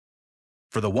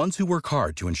For the ones who work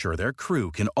hard to ensure their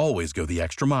crew can always go the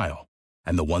extra mile,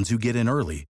 and the ones who get in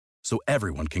early so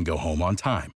everyone can go home on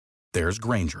time, there's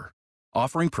Grainger,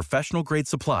 offering professional-grade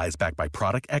supplies backed by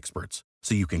product experts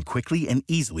so you can quickly and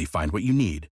easily find what you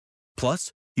need.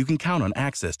 Plus, you can count on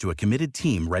access to a committed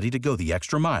team ready to go the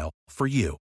extra mile for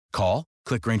you. Call,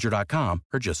 click Grainger.com,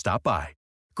 or just stop by.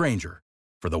 Grainger,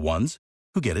 for the ones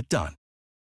who get it done.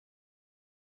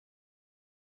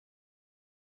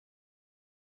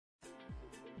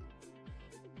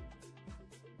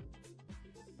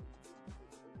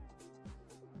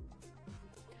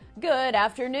 Good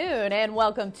afternoon and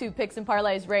welcome to Picks and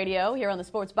Parlays Radio here on the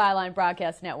Sports Byline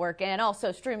Broadcast Network and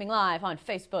also streaming live on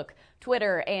Facebook,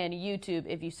 Twitter, and YouTube.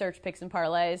 If you search Picks and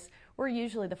Parlays, we're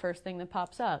usually the first thing that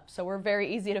pops up, so we're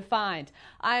very easy to find.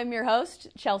 I'm your host,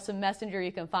 Chelsea Messenger.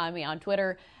 You can find me on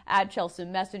Twitter at Chelsea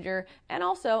Messenger, and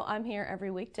also I'm here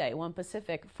every weekday, 1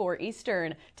 Pacific, 4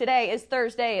 Eastern. Today is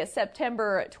Thursday,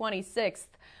 September 26th,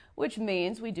 which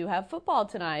means we do have football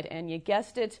tonight, and you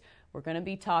guessed it, we're going to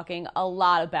be talking a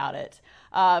lot about it.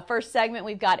 First segment,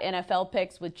 we've got NFL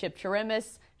picks with Chip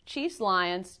Chirimbus, Chiefs,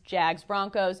 Lions, Jags,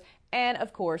 Broncos, and,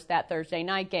 of course, that Thursday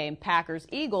night game, Packers,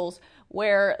 Eagles,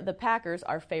 where the Packers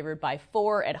are favored by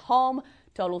 4 at home.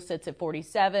 Total sits at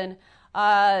 47.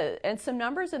 And some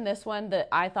numbers in this one that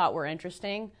I thought were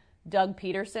interesting. Doug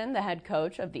Peterson, the head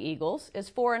coach of the Eagles,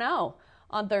 is 4-0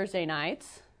 on Thursday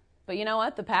nights. But you know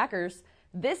what? The Packers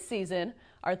this season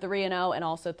are 3-0 and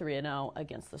also 3-0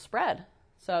 against the spread.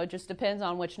 So it just depends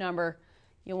on which number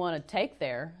you want to take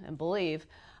there and believe.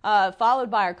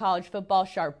 Followed by our college football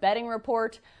sharp betting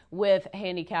report with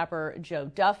handicapper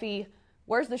Joe Duffy.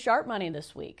 Where's the sharp money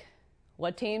this week?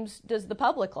 What teams does the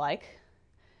public like?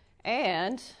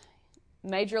 And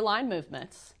major line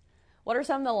movements. What are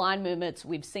some of the line movements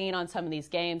we've seen on some of these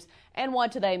games, and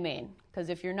what do they mean? Because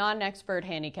if you're not an expert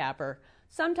handicapper,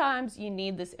 sometimes you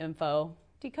need this info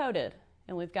decoded,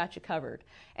 and we've got you covered.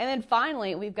 And then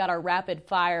finally, we've got our rapid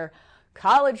fire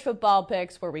college football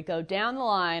picks where we go down the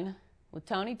line with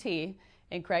Tony T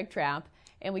and Craig Trapp,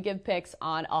 and we give picks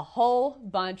on a whole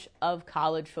bunch of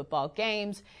college football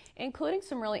games, including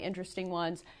some really interesting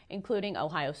ones, including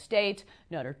Ohio State,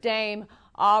 Notre Dame,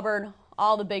 Auburn,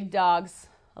 all the big dogs,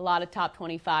 a lot of top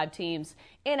 25 teams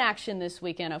in action this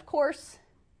weekend, of course.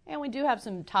 And we do have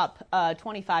some top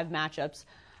 25 matchups.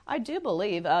 I do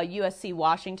believe USC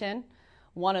Washington,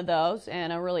 one of those,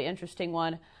 and a really interesting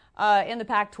one in the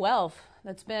Pac-12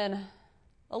 that's been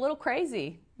a little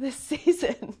crazy this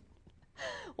season.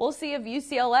 We'll see if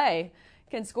UCLA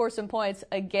can score some points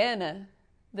again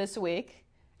this week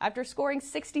after scoring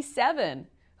 67.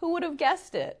 Who would have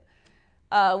guessed it?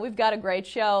 We've got a great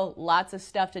show, lots of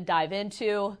stuff to dive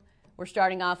into. We're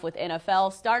starting off with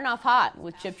NFL, starting off hot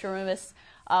with Chip Chirimbus.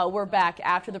 We're back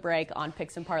after the break on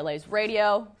Picks and Parlays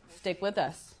Radio. Stick with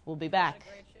us. We'll be back.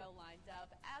 Great show lined up,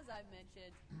 as I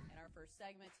mentioned in our first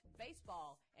segment,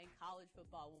 baseball and college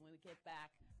football when we get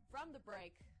back from the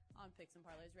break on Picks and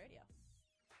Parlays Radio.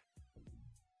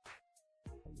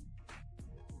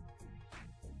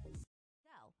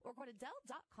 Or go to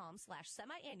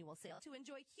Dell.com/semi-annual sale to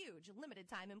enjoy huge limited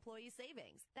time employee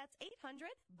savings. That's 800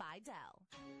 by Dell.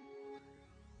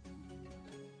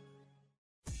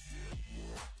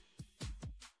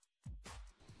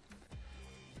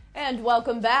 And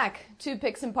welcome back to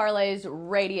Picks and Parlays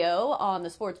Radio on the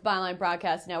Sports Byline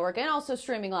Broadcast Network and also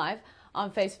streaming live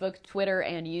on Facebook, Twitter,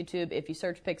 and YouTube. If you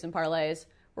search Picks and Parlays,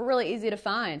 we're really easy to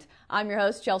find. I'm your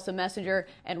host, Chelsea Messenger,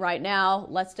 and right now,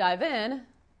 let's dive in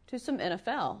to some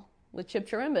NFL with Chip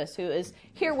Chirimbus, who is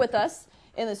here with us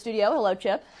in the studio. Hello,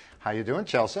 Chip. How you doing,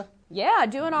 Chelsea? Yeah,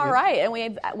 doing all right. And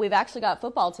we've actually got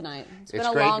football tonight. It's been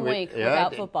a long week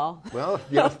without football. Well,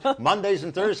 Mondays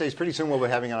and Thursdays. Pretty soon we'll be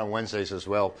having it on Wednesdays as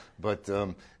well. But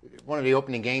one of the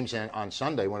opening games on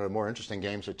Sunday, one of the more interesting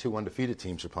games, are 2 undefeated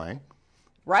teams are playing.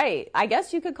 Right. I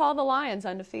guess you could call the Lions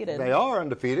undefeated. They are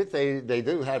undefeated. They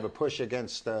do have a push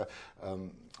against,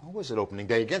 what was it opening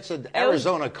day? Against the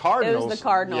Arizona Cardinals. It was the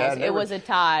Cardinals. Yeah, it was a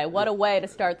tie. What a way to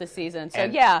start the season. So,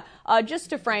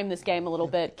 just to frame this game a little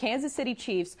bit, Kansas City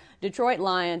Chiefs, Detroit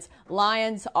Lions.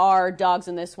 Lions are dogs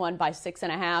in this one by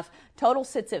 6.5. Total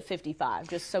sits at 55,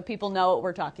 just so people know what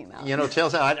we're talking about. You know,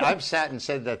 Chelsea, I've sat and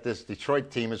said that this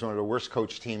Detroit team is one of the worst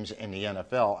coached teams in the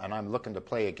NFL, and I'm looking to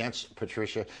play against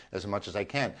Patricia as much as I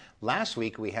can. Last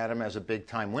week, we had him as a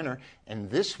big-time winner,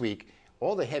 and this week,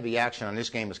 all the heavy action on this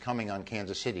game is coming on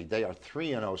Kansas City. They are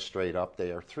 3-0 straight up.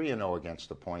 They are 3-0 against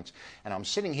the points. And I'm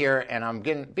sitting here and I'm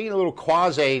being a little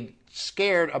quasi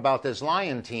scared about this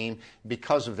Lion team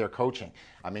because of their coaching.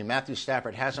 I mean, Matthew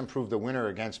Stafford hasn't proved the winner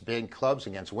against big clubs,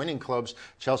 against winning clubs.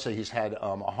 Chelsea, he's had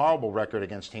a horrible record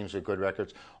against teams with good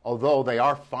records. Although they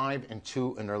are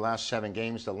 5-2 in their last 7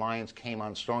 games, the Lions came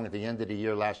on strong at the end of the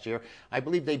year last year. I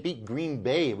believe they beat Green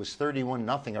Bay. It was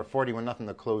 31-0 or 41-0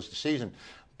 to close the season.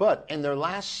 But in their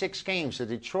last 6 games, the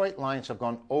Detroit Lions have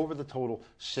gone over the total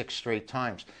 6 straight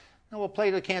times. Now we'll play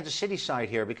the Kansas City side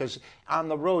here because on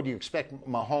the road you expect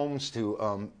Mahomes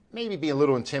to maybe be a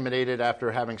little intimidated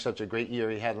after having such a great year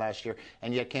he had last year,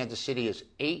 and yet Kansas City is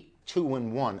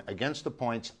 8-2-1 against the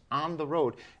points on the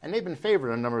road, and they've been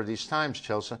favored a number of these times,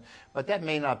 Chelsea. But that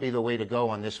may not be the way to go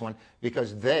on this one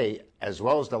because they, as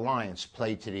well as the Lions,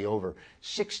 played to the over.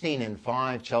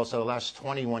 16-5, Chelsea, the last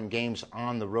 21 games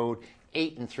on the road,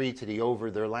 8-3 to the over,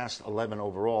 their last 11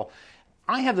 overall.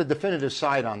 I have the definitive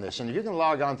side on this, and if you can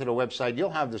log on to the website,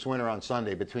 you'll have this winner on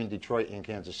Sunday between Detroit and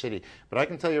Kansas City. But I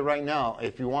can tell you right now,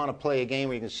 if you want to play a game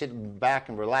where you can sit back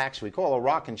and relax, we call a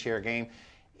rocking chair game,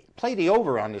 play the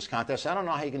over on this contest. I don't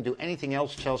know how you can do anything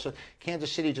else, Chelsea. Kansas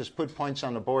City just put points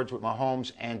on the boards with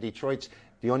Mahomes, and Detroit's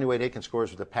the only way they can score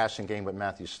is with the passing game with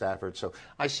Matthew Stafford. So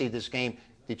I see this game,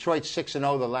 Detroit 6-0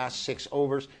 the last 6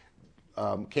 overs.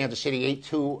 Kansas City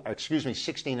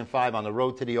 16-5 on the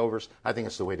road to the overs. I think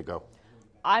it's the way to go.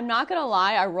 I'm not going to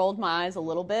lie, I rolled my eyes a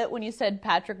little bit when you said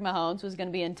Patrick Mahomes was going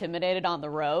to be intimidated on the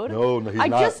road. No, he's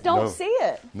not. I just don't see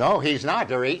it. No, he's not.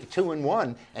 They're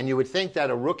 8-2-1, and you would think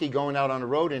that a rookie going out on the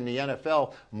road in the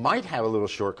NFL might have a little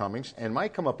shortcomings and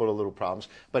might come up with a little problems,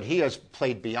 but he has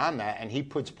played beyond that, and he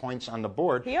puts points on the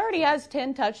board. He already has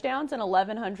 10 touchdowns and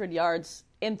 1,100 yards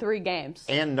in 3 games.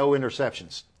 And no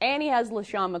interceptions. And he has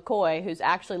LaShawn McCoy, who's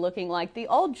actually looking like the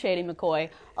old Shady McCoy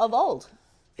of old.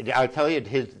 I'll tell you,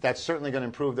 that's certainly going to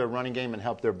improve their running game and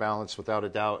help their balance without a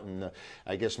doubt, and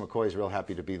I guess McCoy's real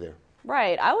happy to be there.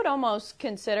 Right. I would almost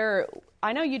consider,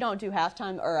 I know you don't do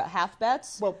halftime or half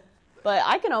bets, but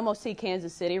I can almost see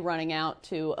Kansas City running out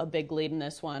to a big lead in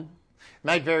this one.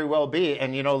 Might very well be,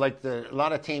 and you know, like a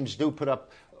lot of teams do put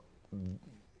up,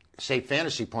 say,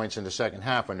 fantasy points in the second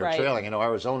half when they're trailing. You know,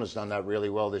 Arizona's done that really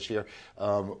well this year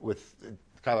with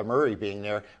Kyler Murray being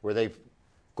there, where they've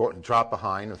dropped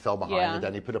behind and fell behind, and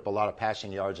then he put up a lot of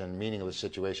passing yards in a meaningless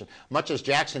situation, much as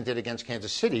Jackson did against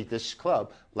Kansas City, this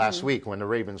club, last week when the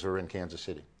Ravens were in Kansas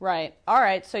City. Right. All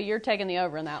right, so you're taking the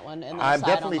over in that one. I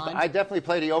definitely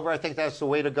play the over. I think that's the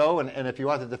way to go, and if you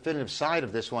want the definitive side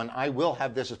of this one, I will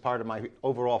have this as part of my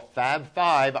overall Fab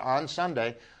 5 on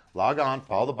Sunday. Log on,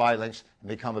 follow the buy links, and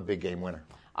become a big game winner.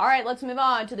 All right, let's move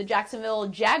on to the Jacksonville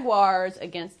Jaguars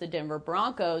against the Denver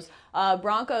Broncos.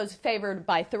 Broncos favored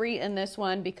by 3 in this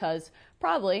one because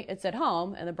probably it's at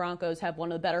home, and the Broncos have one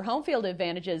of the better home field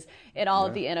advantages in all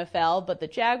of the NFL. But the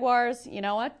Jaguars, you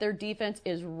know what? Their defense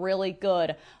is really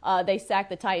good. They sacked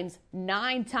the Titans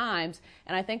 9 times,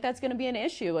 and I think that's going to be an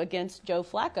issue against Joe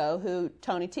Flacco, who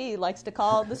Tony T likes to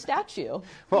call the statue.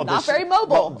 Not very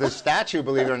mobile. Well, the statue,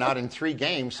 believe it or not, in 3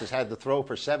 games has had to throw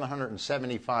for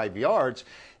 775 yards.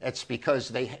 It's because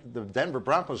the Denver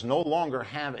Broncos no longer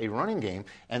have a running game,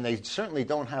 and they certainly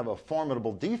don't have a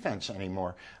formidable defense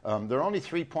anymore. They're only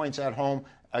 3 points at home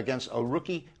against a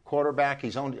rookie quarterback.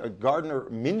 He's only Gardner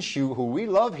Minshew, who we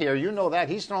love here. You know that.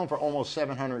 He's thrown for almost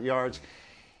 700 yards.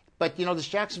 But, you know, this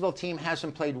Jacksonville team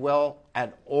hasn't played well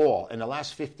at all. In the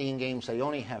last 15 games, they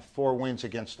only have 4 wins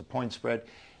against the point spread,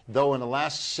 though in the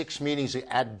last 6 meetings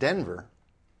at Denver,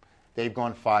 they've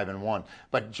gone 5-1.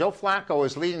 But Joe Flacco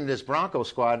is leading this Bronco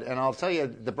squad, and I'll tell you,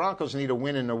 the Broncos need a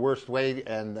win in the worst way,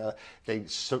 and they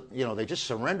just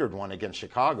surrendered one against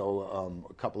Chicago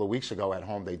a couple of weeks ago at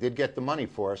home. They did get the money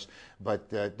for us, but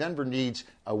Denver needs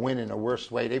a win in the worst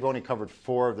way. They've only covered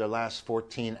 4 of their last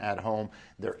 14 at home.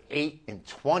 They're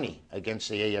 8-20 against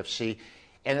the AFC,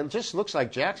 and it just looks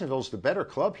like Jacksonville's the better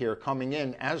club here coming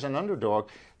in as an underdog.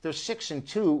 They're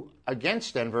 6-2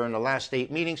 against Denver in the last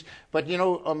 8 meetings. But, you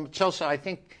know, Chelsea, I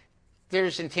think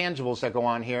there's intangibles that go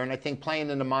on here. And I think playing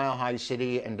in the Mile High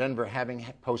City and Denver having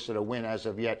posted a win as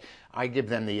of yet, I give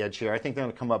them the edge here. I think they're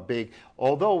going to come up big.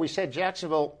 Although we said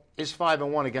Jacksonville is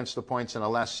 5-1 against the points in the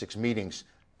last 6 meetings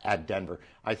at Denver.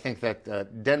 I think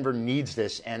that Denver needs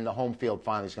this, and the home field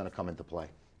finally is going to come into play.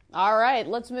 All right,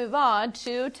 let's move on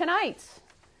to tonight.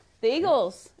 The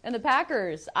Eagles and the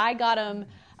Packers. I got them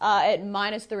at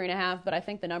 -3.5, but I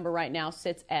think the number right now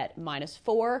sits at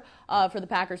 -4 for the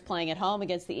Packers playing at home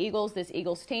against the Eagles. This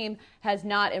Eagles team has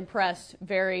not impressed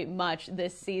very much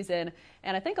this season,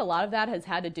 and I think a lot of that has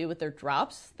had to do with their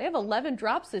drops. They have 11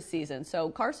 drops this season,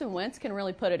 so Carson Wentz can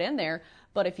really put it in there,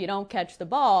 But if you don't catch the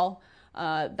ball,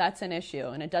 that's an issue,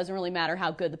 and it doesn't really matter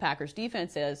how good the Packers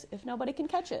defense is if nobody can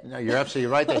catch it. No, you're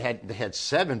absolutely right. They had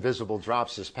 7 visible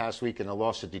drops this past week in the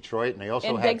loss to Detroit, and they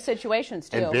also had big situations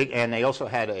too. And they also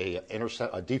had a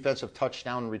defensive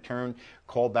touchdown return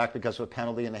called back because of a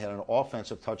penalty, and they had an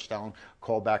offensive touchdown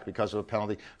called back because of a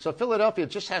penalty. So Philadelphia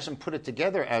just hasn't put it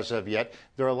together as of yet.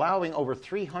 They're allowing over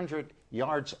 300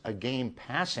 yards a game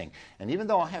passing. And even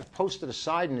though I have posted a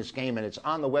side in this game, and it's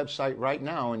on the website right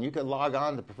now, and you can log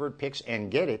on to Preferred Picks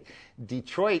and get it,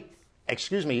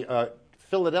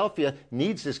 Philadelphia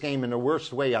needs this game in the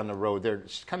worst way on the road. They're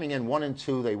coming in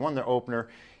 1-2. They won their opener,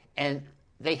 and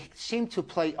they seem to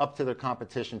play up to their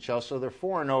competition, Chelsea. So they're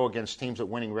 4-0 against teams with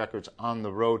winning records on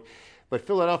the road. But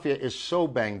Philadelphia is so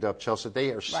banged up, Chelsea.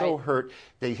 They are so hurt.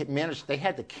 They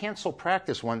had to cancel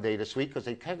practice one day this week because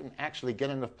they couldn't actually get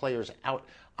enough players out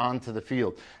onto the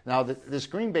field. Now, this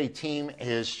Green Bay team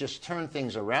has just turned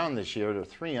things around this year. They're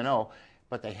 3-0,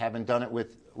 but they haven't done it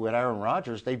with Aaron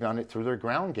Rodgers. They've done it through their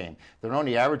ground game. They're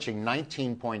only averaging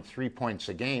 19.3 points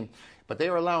a game, but they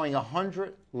are allowing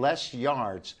 100 less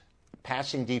yards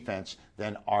passing defense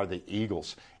than are the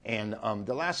Eagles. And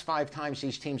the last 5 times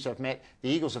these teams have met, the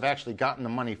Eagles have actually gotten the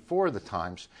money for the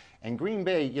times. And Green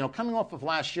Bay, coming off of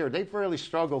last year, they've really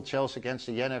struggled, Chelsea, against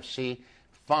the NFC,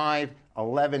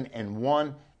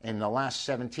 5-11-1 in the last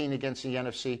 17 against the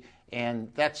NFC.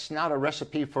 And that's not a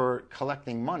recipe for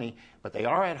collecting money, but they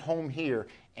are at home here,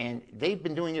 and they've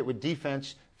been doing it with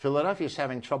defense. Philadelphia's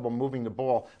having trouble moving the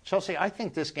ball. Chelsea, I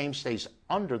think this game stays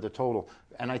under the total,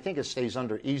 and I think it stays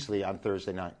under easily on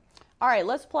Thursday night. All right,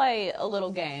 let's play a little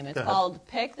game. It's called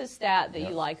Pick the Stat That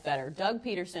You Like Better. Doug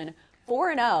Peterson,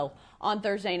 4-0 on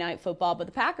Thursday Night Football, but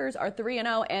the Packers are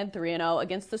 3-0 and 3-0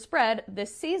 against the spread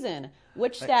this season.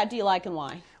 Which stat do you like and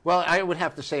why? Well, I would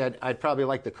have to say I'd probably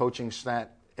like the coaching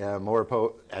stat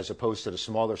more as opposed to the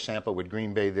smaller sample with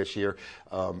Green Bay this year.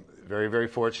 Very, very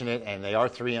fortunate, and they are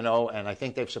 3-0, and I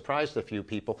think they've surprised a few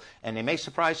people, and they may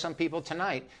surprise some people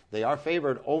tonight. They are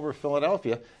favored over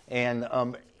Philadelphia, and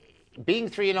being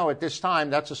 3-0 at this time,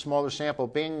 that's a smaller sample.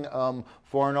 Being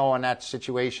 4-0 in that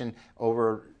situation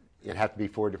over, it'd have to be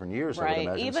 4 different years, I would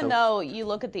imagine. Even though you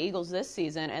look at the Eagles this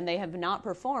season, and they have not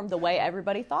performed the way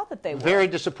everybody thought that they would. Very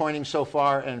disappointing so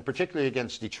far, and particularly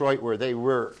against Detroit, where they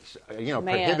were, prohibitive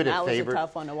favorite. That was a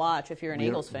tough one to watch if you're an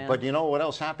Eagles fan. But you know what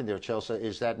else happened there, Chelsea,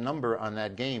 is that number on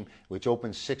that game, which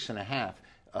opened 6.5.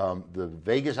 The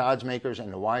Vegas odds makers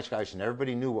and the wise guys and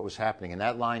everybody knew what was happening, and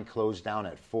that line closed down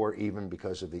at 4 even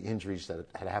because of the injuries that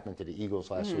had happened to the Eagles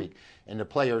last week, and the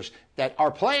players that are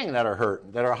playing that are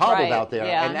hurt, that are hobbled out there,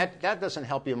 and that doesn't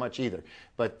help you much either.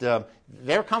 But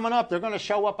they're coming up. They're going to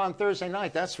show up on Thursday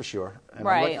night, that's for sure. And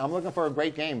I'm looking for a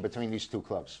great game between these two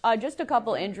clubs. Just a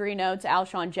couple injury notes.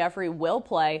 Alshon Jeffrey will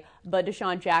play, but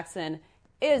Deshaun Jackson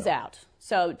is out.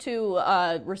 So 2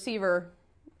 receiver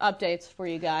updates for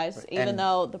you guys, even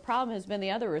though the problem has been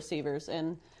the other receivers.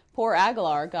 And poor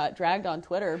Aguilar got dragged on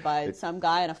Twitter by some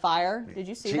guy in a fire. Did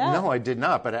you see that? No, I did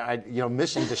not. But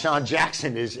missing Deshaun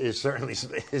Jackson is certainly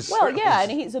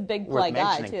and he's a big play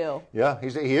guy too. Yeah,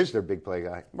 he is their big play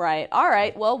guy. Right. All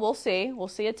right. Well, we'll see. We'll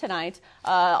see it tonight.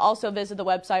 Also visit the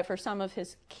website for some of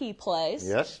his key plays.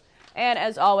 Yes. And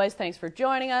as always, thanks for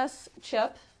joining us,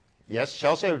 Chip. Yes,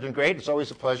 Chelsea, it's been great. It's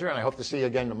always a pleasure, and I hope to see you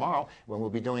again tomorrow when we'll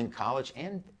be doing college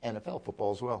and NFL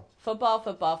football as well.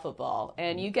 Football.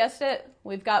 And you guessed it,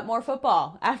 we've got more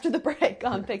football after the break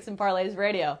on Picks and Parlays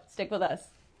Radio. Stick with us.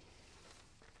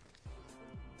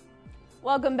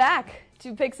 Welcome back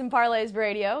to Picks and Parlays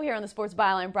Radio here on the Sports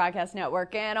Byline Broadcast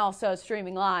Network, and also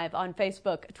streaming live on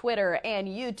Facebook, Twitter, and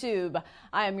YouTube.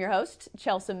 I am your host,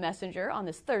 Chelsea Messenger, on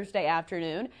this Thursday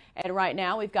afternoon. And right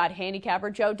now we've got handicapper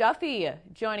Joe Duffy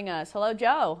joining us. Hello,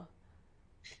 Joe.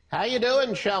 How you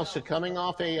doing, Chelsea? Coming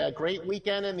off a great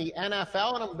weekend in the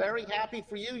NFL, and I'm very happy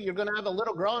for you. You're going to have a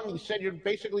little girl, and you said you're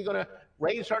basically going to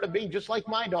raise her to be just like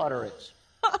my daughter is.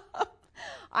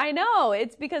 I know.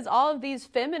 It's because all of these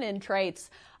feminine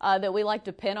traits that we like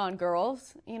to pin on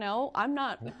girls, I'm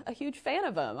not a huge fan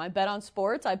of them. I bet on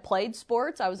sports. I played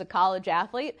sports. I was a college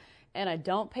athlete, and I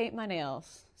don't paint my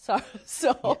nails. So.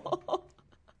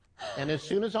 And as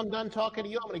soon as I'm done talking to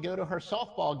you, I'm going to go to her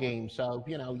softball game. So,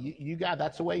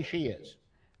 that's the way she is.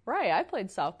 Right. I played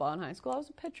softball in high school. I was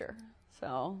a pitcher.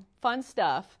 So, fun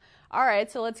stuff. All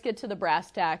right, so let's get to the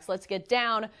brass tacks. Let's get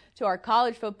down to our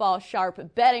college football sharp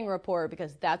betting report,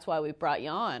 because that's why we brought you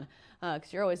on,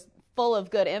 because you're always full of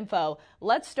good info.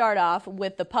 Let's start off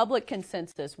with the public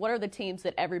consensus. What are the teams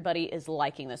that everybody is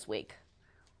liking this week?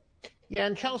 Yeah,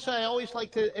 and Chelsea, I always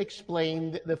like to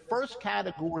explain the first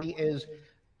category is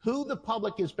who the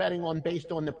public is betting on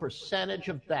based on the percentage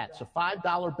of bets. A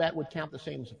 $5 bet would count the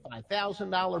same as a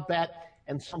 $5,000 bet,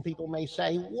 and some people may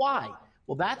say, why?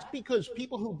 Well, that's because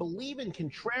people who believe in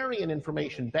contrarian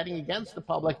information, betting against the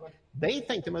public, they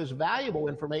think the most valuable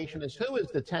information is who is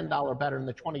the $10 better and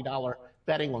the $20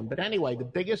 betting on. But anyway, the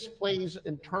biggest plays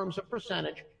in terms of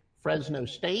percentage, Fresno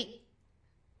State,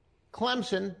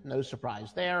 Clemson, no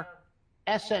surprise there,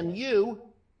 SMU,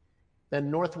 then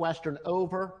Northwestern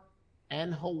over,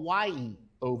 and Hawaii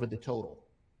over the total.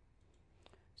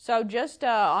 So just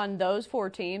on those 4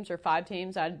 teams or 5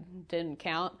 teams, I didn't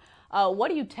count, what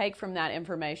do you take from that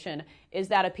information? Is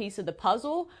that a piece of the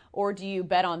puzzle, or do you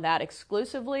bet on that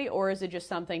exclusively, or is it just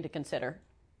something to consider?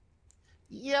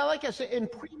 Yeah, like I said, in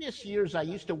previous years, I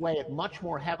used to weigh it much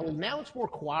more heavily. Now it's more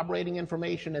corroborating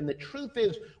information. And the truth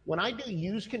is, when I do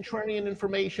use contrarian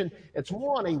information, it's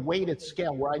more on a weighted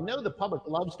scale where I know the public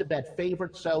loves to bet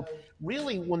favorites. So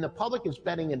really, when the public is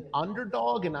betting an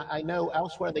underdog, and I know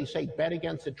elsewhere they say bet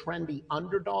against the trendy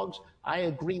underdogs, I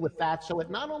agree with that. So it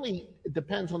not only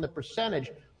depends on the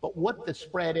percentage, but what the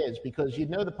spread is, because you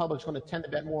know the public's going to tend to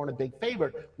bet more on a big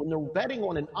favorite. When they're betting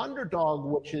on an underdog,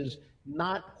 which is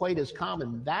not quite as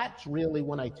common, that's really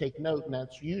when I take note, and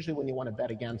that's usually when you want to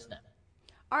bet against them.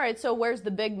 All right, so where's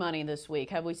the big money this week?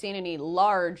 Have we seen any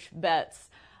large bets?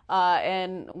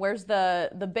 And where's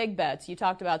the big bets? You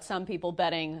talked about some people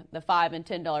betting the $5 and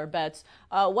 $10 bets.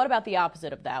 What about the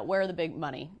opposite of that? Where are the big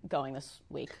money going this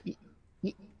week?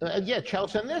 Yeah,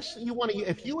 Chelsea, and this,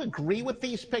 if you agree with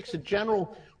these picks, the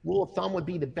general rule of thumb would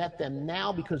be to bet them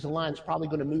now because the line's probably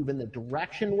going to move in the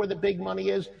direction where the big money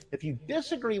is. If you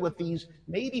disagree with these,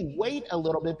 maybe wait a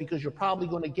little bit because you're probably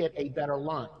going to get a better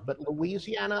line. But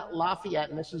Louisiana, Lafayette,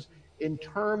 and this is in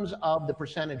terms of the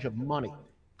percentage of money.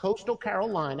 Coastal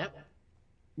Carolina,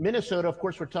 Minnesota, of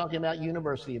course, we're talking about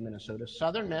University of Minnesota,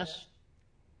 Southern Miss,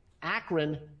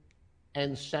 Akron,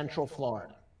 and Central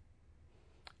Florida.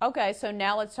 Okay, so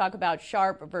now let's talk about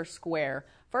sharp versus square.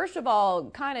 First of all,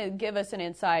 kind of give us an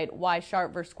insight why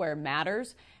sharp versus square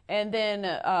matters, and then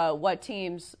what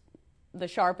teams the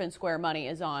sharp and square money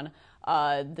is on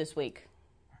this week.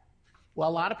 Well,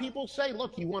 a lot of people say,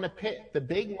 look, you want to pit the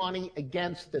big money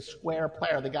against the square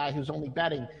player, the guy who's only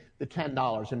betting the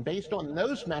 $10. And based on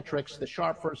those metrics, the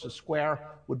sharp versus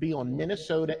square would be on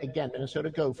Minnesota, again,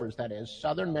 Minnesota Gophers, that is,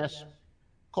 Southern Miss,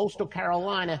 Coastal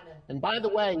Carolina. And by the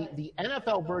way, the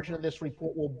NFL version of this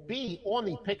report will be on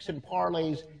the Picks and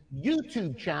Parlays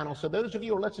YouTube channel. So those of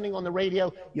you who are listening on the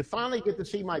radio, you finally get to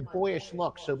see my boyish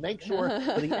look. So make sure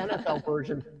for the NFL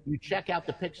version, you check out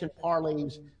the Picks and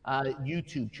Parlays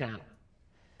YouTube channel.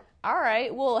 All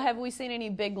right. Well, have we seen any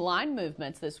big line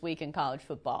movements this week in college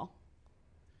football?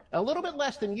 A little bit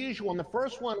less than usual, and the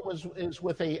first one is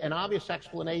with an obvious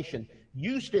explanation.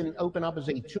 Houston opened up as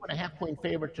a 2.5-point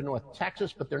favorite to North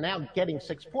Texas, but they're now getting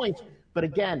 6 points. But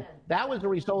again, that was the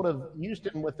result of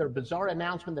Houston with their bizarre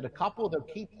announcement that a couple of their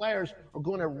key players are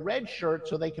going to redshirt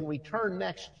so they can return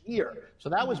next year. So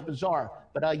that was bizarre.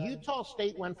 But Utah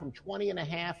State went from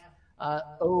 20.5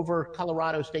 over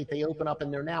Colorado State. They open up,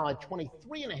 and they're now a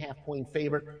 23.5-point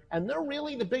favorite. And they're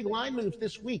really the big line moves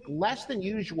this week, less than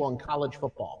usual in college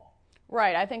football.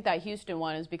 Right. I think that Houston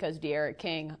one is because De'Aaron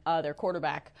King, their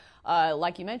quarterback,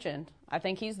 like you mentioned, I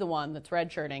think he's the one that's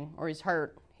redshirting or he's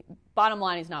hurt. Bottom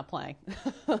line, he's not playing.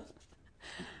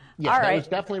 Yeah, that was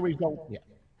definitely a result. Yeah.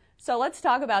 So let's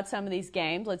talk about some of these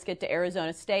games. Let's get to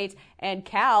Arizona State and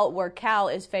Cal, where Cal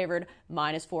is favored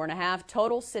 -4.5.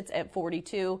 Total sits at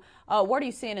 42. What are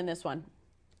you seeing in this one?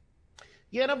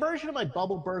 Yeah, and a version of my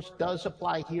bubble burst does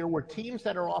apply here where teams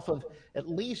that are off of at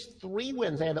least 3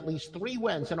 wins, they have at least 3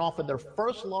 wins, and off of their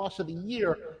first loss of the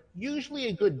year, usually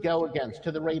a good go against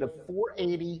to the rate of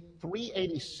 480,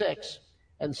 386,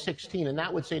 and 16. And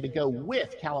that would say to go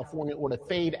with California or to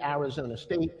fade Arizona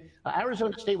State.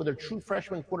 Arizona State with their true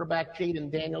freshman quarterback,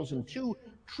 Jaden Daniels, and 2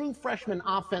 true freshman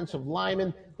offensive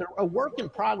linemen. They're a work in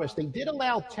progress. They did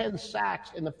allow 10 sacks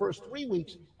in the first 3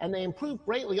 weeks, and they improved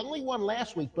greatly. Only 1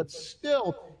 last week, but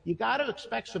still, you got to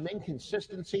expect some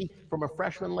inconsistency from a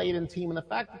freshman-laden team. And the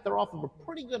fact that they're off of a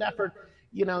pretty good effort,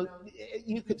 you know,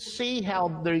 you could see how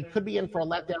they could be in for a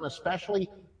letdown, especially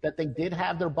that they did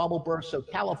have their bubble burst. So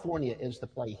California is the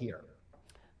play here.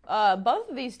 Both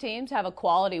of these teams have a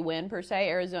quality win, per se,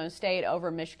 Arizona State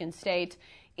over Michigan State,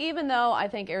 even though I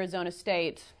think Arizona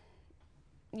State,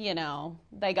 you know,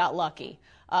 they got lucky.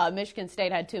 Michigan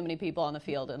State had too many people on the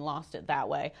field and lost it that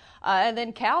way. And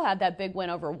then Cal had that big win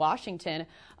over Washington.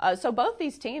 So both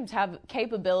these teams have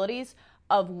capabilities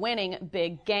of winning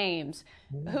big games.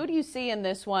 Who do you see in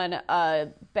this one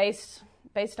based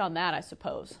on that, I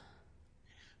suppose?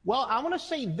 Well, I want to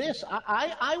say this.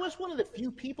 I was one of the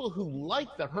few people who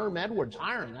liked the Herm Edwards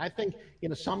hiring. I think,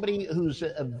 somebody who's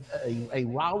a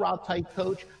rah-rah type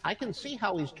coach, I can see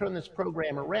how he's turned this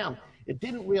program around. It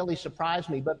didn't really surprise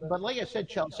me. But like I said,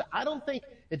 Chelsea, I don't think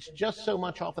it's just so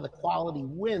much off of the quality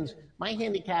wins. My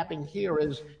handicapping here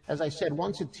is, as I said,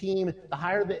 once a team, the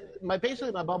higher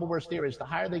basically my bubble burst theory is the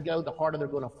higher they go, the harder they're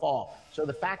going to fall. So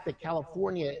the fact that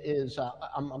California is,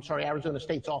 Arizona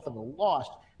State's off of the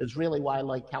lost is really why I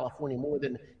like California more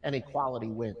than any quality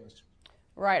wins.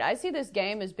 Right. I see this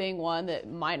game as being one that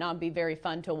might not be very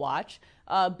fun to watch.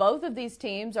 Both of these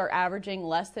teams are averaging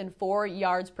less than 4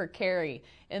 yards per carry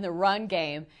in the run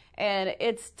game. And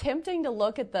it's tempting to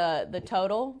look at the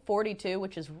total, 42,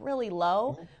 which is really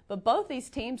low. But both these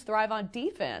teams thrive on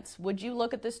defense. Would you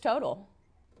look at this total?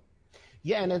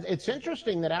 Yeah, and it's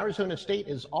interesting that Arizona State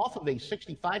is off of a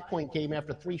 65-point game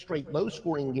after 3 straight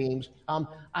low-scoring games.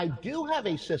 I do have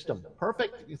a system.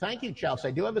 Perfect. Thank you, Chelsea.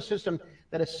 I do have a system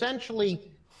that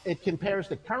essentially it compares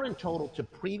the current total to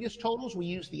previous totals. We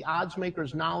use the odds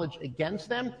makers' knowledge against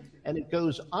them, and it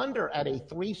goes under at a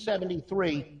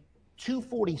 373,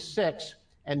 246,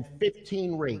 and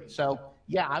 15 rate. So,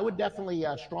 yeah, I would definitely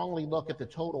strongly look at the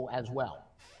total as well.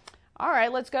 All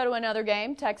right, let's go to another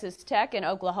game, Texas Tech and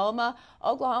Oklahoma.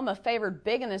 Oklahoma favored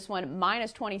big in this one,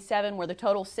 minus 27, where the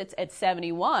total sits at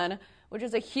 71, which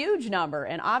is a huge number.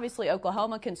 And obviously,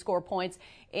 Oklahoma can score points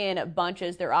in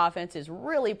bunches. Their offense is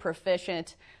really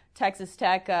proficient. Texas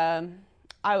Tech,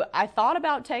 I thought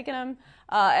about taking them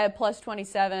at plus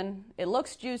 27. It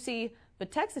looks juicy,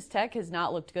 but Texas Tech has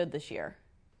not looked good this year.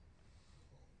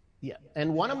 Yeah,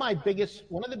 and one of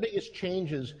the biggest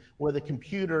changes where the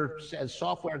computer as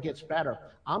software gets better.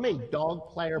 I'm a dog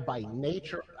player by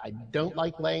nature. I don't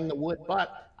like laying the wood,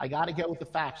 but I got to go with the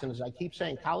facts. And as I keep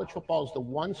saying, college football is the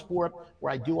one sport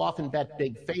where I do often bet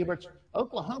big favorites.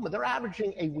 Oklahoma, they're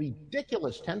averaging a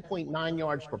ridiculous 10.9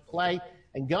 yards per play.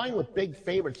 And going with big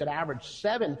favorites that average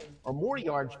 7 or more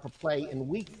yards per play in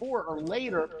week 4 or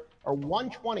later are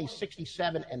 120,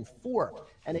 67, and 4.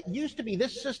 And it used to be,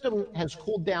 this system has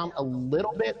cooled down a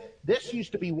little bit. This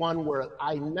used to be one where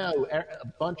I know a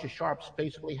bunch of sharps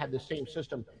basically had the same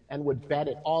system and would bet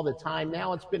it all the time.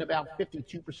 Now it's been about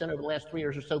 52% over the last 3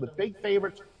 years or so. The big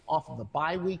favorites off of the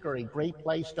bye week are a great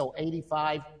play, still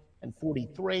 85 and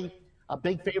 43.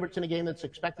 Big favorites in a game that's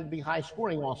expected to be high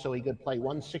scoring, also a good play,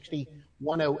 160,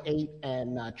 108,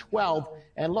 and 12.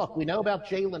 And look, we know about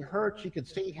Jalen Hurts. You could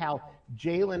see how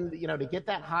Jalen, to get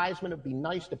that Heisman, it would be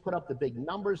nice to put up the big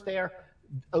numbers there.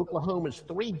 Oklahoma's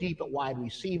 3 deep at wide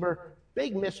receiver.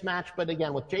 Big mismatch, but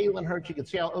again, with Jalen Hurts, you can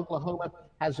see how Oklahoma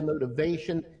has the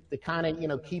motivation to kind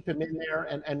of, keep him in there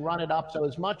and run it up. So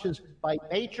as much as by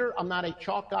nature, I'm not a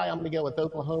chalk guy, I'm going to go with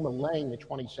Oklahoma laying the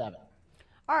 27.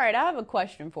 All right, I have a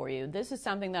question for you. This is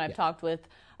something that I've talked with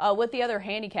the other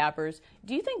handicappers.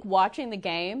 Do you think watching the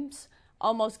games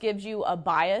almost gives you a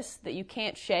bias that you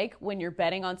can't shake when you're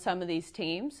betting on some of these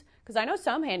teams? Because I know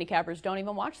some handicappers don't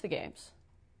even watch the games.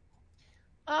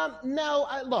 No,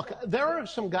 look, there are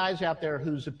some guys out there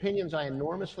whose opinions I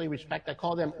enormously respect. I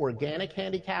call them organic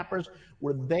handicappers,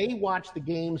 where they watch the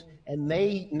games and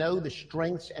they know the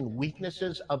strengths and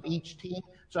weaknesses of each team.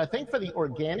 So I think for the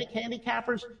organic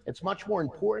handicappers, it's much more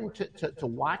important to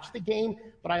watch the game.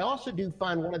 But I also do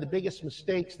find one of the biggest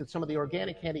mistakes that some of the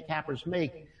organic handicappers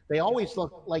make, they always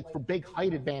look like for big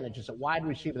height advantages at wide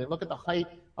receiver. They look at the height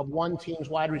of one team's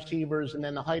wide receivers and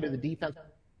then the height of the defense.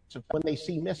 So when they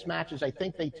see mismatches, I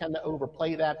think they tend to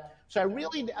overplay that. So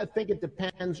I think it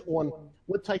depends on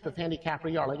what type of handicapper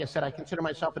you are. Like I said, I consider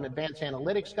myself an advanced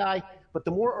analytics guy, but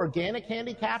the more organic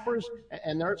handicappers,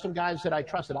 and there are some guys that I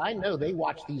trust that I know they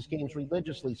watch these games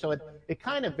religiously. So it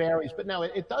kind of varies, but no,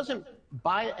 it doesn't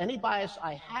buy any bias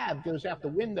I have goes out the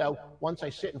window once I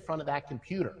sit in front of that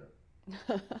computer.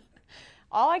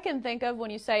 All I can think of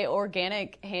when you say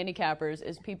organic handicappers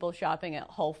is people shopping at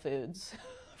Whole Foods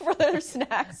for their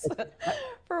snacks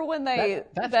for when they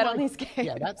bet on these games.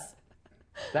 Yeah,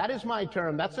 that is my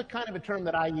term. That's a kind of a term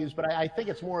that I use, but I think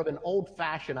it's more of an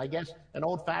old-fashioned, an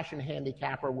old-fashioned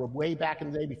handicapper where way back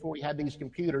in the day before we had these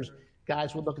computers,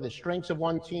 guys would look at the strengths of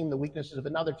one team, the weaknesses of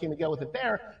another team, and go with it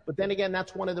there. But then again,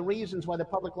 that's one of the reasons why the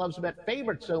public loves to bet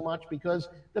favorites so much, because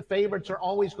the favorites are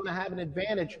always going to have an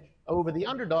advantage over the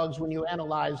underdogs when you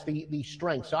analyze the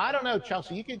strengths. So I don't know,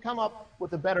 Chelsea, you can come up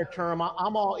with a better term.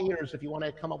 I'm all ears if you want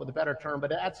to come up with a better term, but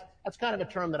that's kind of a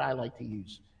term that I like to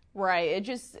use. Right.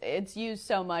 It's used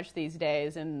so much these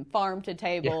days, and farm to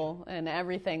table and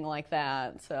everything like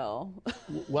that. So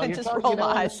well, I just roll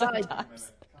my eyes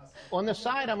sometimes. On the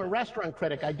side, I'm a restaurant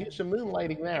critic. I do some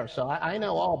moonlighting there, so I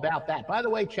know all about that. By the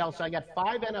way, Chelsea, I got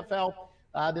 5 NFL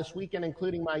this weekend,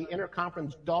 including my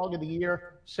interconference dog of the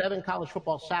year, 7 college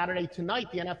football Saturday.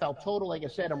 Tonight, the NFL total, like I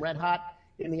said, I'm red hot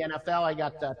in the NFL. I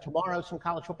got tomorrow some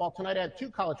college football. Tonight I have 2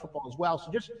 college football as well.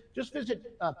 So just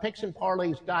visit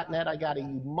picksandparlays.net. I got a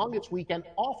humongous weekend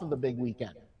off of the big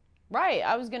weekend. Right.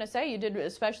 I was going to say you did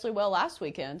especially well last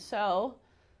weekend, so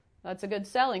that's a good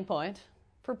selling point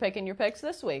for picking your picks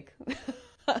this week.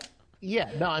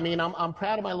 Yeah, no, I mean, I'm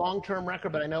proud of my long-term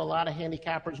record, but I know a lot of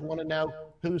handicappers want to know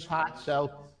who's hot, so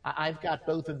I've got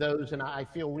both of those, and I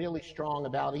feel really strong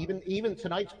about even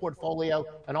tonight's portfolio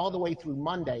and all the way through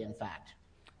Monday, in fact.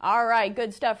 All right,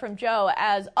 good stuff from Joe.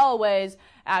 As always,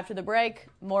 after the break,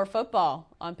 more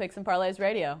football on Picks and Parlays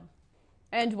Radio.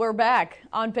 And we're back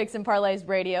on Picks and Parlays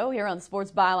Radio here on the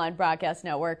Sports Byline Broadcast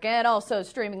Network, and also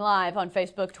streaming live on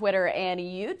Facebook, Twitter, and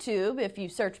YouTube. If you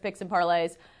search Picks and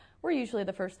Parlays, we're usually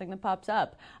the first thing that pops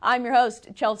up. I'm your host,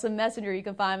 Chelsea Messenger. You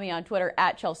can find me on Twitter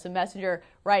at Chelsea Messenger.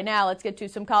 Right now, let's get to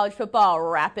some college football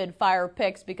rapid fire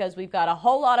picks because we've got a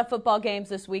whole lot of football games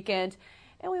this weekend,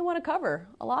 and we want to cover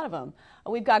a lot of them.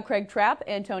 We've got Craig Trapp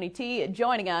and Tony T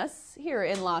joining us here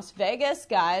in Las Vegas.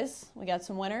 Guys, we got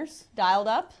some winners dialed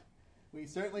up. We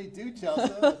certainly do,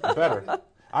 Chelsea. Better.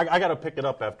 I got to pick it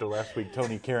up after last week,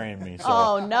 Tony carrying me. So.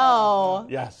 Oh, no.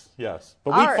 Yes.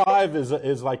 But week 5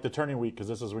 is like the turning week because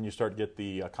this is when you start to get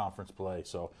the conference play.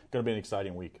 So going to be an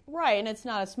exciting week. Right, and it's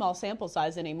not a small sample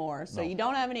size anymore, so No. you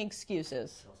don't have any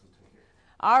excuses.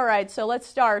 All right, so let's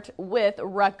start with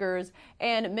Rutgers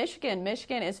and Michigan.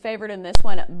 Michigan is favored in this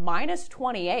one, minus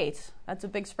 28. That's a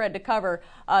big spread to cover.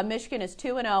 Michigan is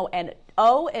 2-0 and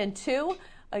 0-2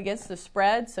 against the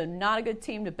spread, so not a good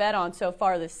team to bet on so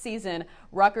far this season.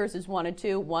 Rutgers is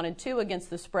 1-2, 1-2 against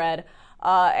the spread.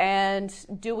 And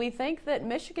do we think that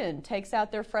Michigan takes out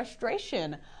their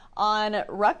frustration on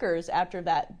Rutgers after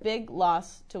that big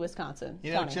loss to Wisconsin?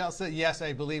 You know, Tony. Chelsea, yes,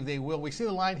 I believe they will. We see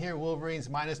the line here, Wolverines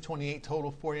minus 28,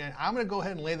 total 49. I'm going to go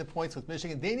ahead and lay the points with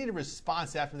Michigan. They need a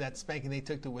response after that spanking they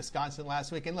took to Wisconsin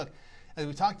last week. And look, as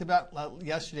we talked about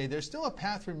yesterday, there's still a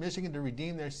path for Michigan to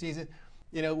redeem their season.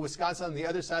 You know, Wisconsin on the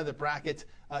other side of the bracket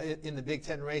in the Big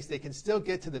Ten race, they can still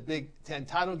get to the Big Ten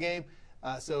title game.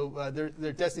 So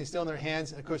their destiny's still in their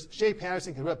hands. And, of course, Shea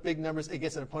Patterson can put up big numbers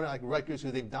against an opponent like Rutgers,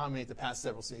 who they've dominated the past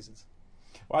several seasons.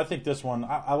 Well, I think this one,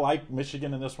 I like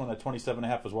Michigan in this one at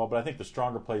 27.5 as well, but I think the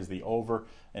stronger play is the over.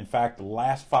 In fact, the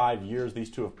last 5 years, these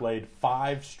two have played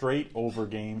 5 straight over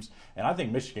games, and I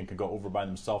think Michigan could go over by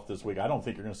themselves this week. I don't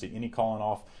think you're going to see any calling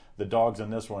off the dogs in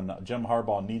this one. Jim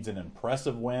Harbaugh needs an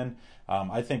impressive win.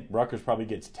 I think Rutgers probably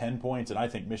gets 10 points, and I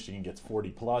think Michigan gets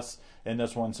 40-plus in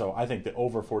this one. So I think the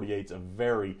over 48 is a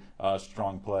very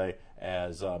strong play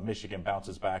as Michigan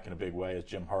bounces back in a big way as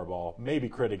Jim Harbaugh, maybe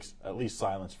critics, at least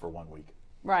silenced for 1 week.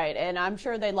 Right, and I'm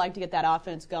sure they'd like to get that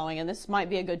offense going, and this might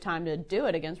be a good time to do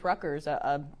it against Rutgers,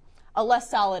 a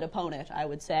less solid opponent, I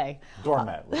would say.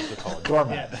 Doormat, let's call it.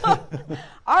 Doormat.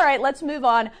 All right, let's move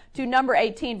on to number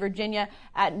 18, Virginia,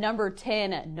 at number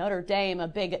 10, Notre Dame, a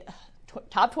big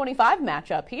top 25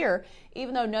 matchup here,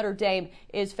 even though Notre Dame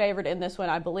is favored in this one,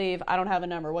 I believe. I don't have a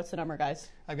number. What's the number, guys?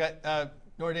 I've got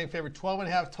Notre Dame favored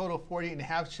 12.5, total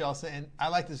 48.5, Chelsea. And I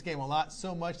like this game a lot,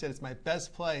 so much that it's my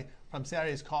best play from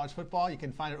Saturday's college football. You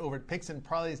can find it over at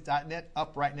picksandparlays.net,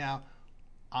 up right now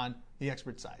on the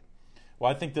expert side.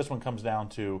 Well, I think this one comes down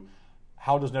to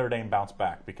how does Notre Dame bounce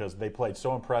back, because they played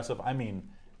so impressive. I mean,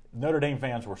 Notre Dame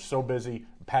fans were so busy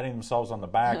patting themselves on the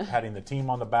back, patting the team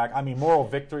on the back. I mean, moral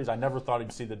victories. I never thought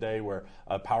I'd see the day where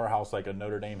a powerhouse like a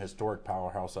Notre Dame, historic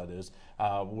powerhouse that is,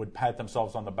 would pat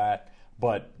themselves on the back.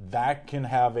 But that can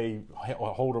have a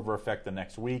holdover effect the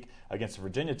next week against a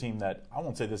Virginia team that, I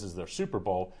won't say this is their Super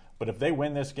Bowl, but if they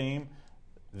win this game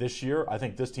this year, I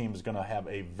think this team is going to have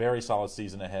a very solid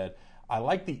season ahead. I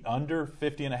like the under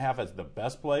 50.5 as the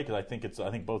best play because I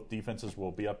think both defenses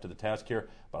will be up to the task here.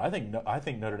 But I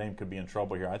think Notre Dame could be in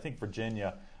trouble here. I think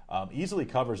Virginia easily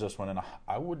covers this one, and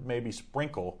I would maybe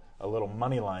sprinkle a little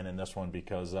money line in this one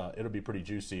because it'll be pretty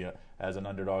juicy as an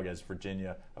underdog, as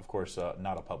Virginia, of course,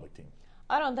 not a public team.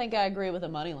 I don't think I agree with a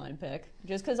money line pick,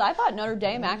 just because I thought Notre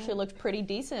Dame actually looked pretty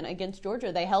decent against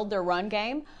Georgia. They held their run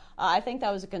game. I think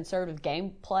that was a conservative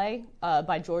game play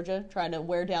by Georgia, trying to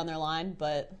wear down their line,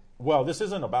 but... Well, this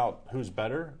isn't about who's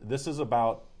better. This is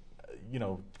about,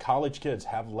 college kids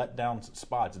have letdown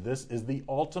spots. This is the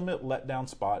ultimate letdown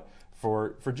spot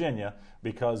for Virginia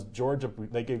because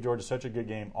they gave Georgia such a good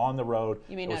game on the road.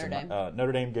 You mean Notre Dame?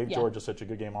 Notre Dame gave Georgia such a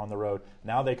good game on the road.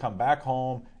 Now they come back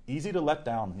home. Easy to let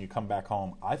down when you come back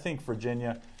home. I think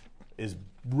Virginia is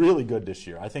really good this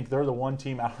year. I think they're the one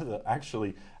team out of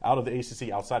the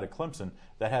ACC outside of Clemson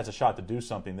that has a shot to do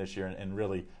something this year and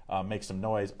really make some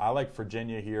noise. I like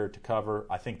Virginia here to cover.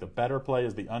 I think the better play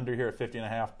is the under here at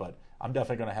 50.5, but I'm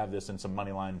definitely going to have this in some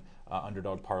money line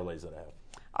underdog parlays that I have.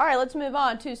 All right, let's move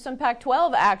on to some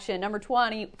Pac-12 action. Number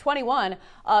 21,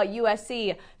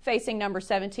 USC facing number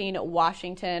 17,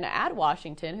 Washington at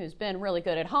Washington, who's been really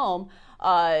good at home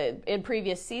in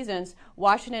previous seasons.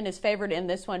 Washington is favored in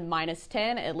this one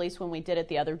 -10, at least when we did it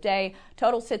the other day.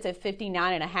 Total sits at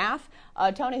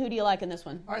 59.5. Tony, who do you like in this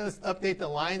one? All right, let's update the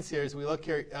lines here as we look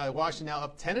here. Washington now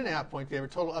up 10.5 point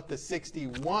favorite, total up to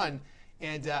 61.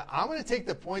 And I'm going to take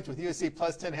the points with USC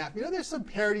plus 10.5. You know, there's some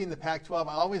parity in the Pac-12.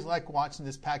 I always like watching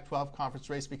this Pac-12 conference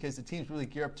race because the teams really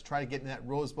gear up to try to get in that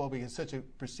Rose Bowl because it's such a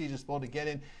prestigious bowl to get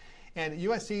in. And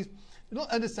USC's a little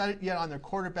undecided yet on their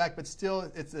quarterback, but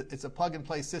still it's a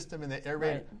plug-and-play system in the air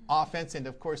raid offense. And,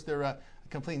 of course, they're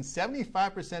completing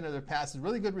 75% of their passes.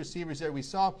 Really good receivers there. We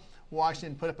saw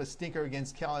Washington put up a stinker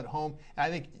against Cal at home. And I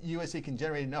think USC can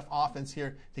generate enough offense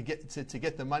here to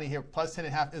get the money here. Plus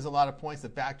 10.5 is a lot of points. The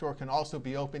backdoor can also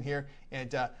be open here.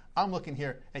 And I'm looking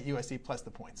here at USC plus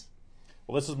the points.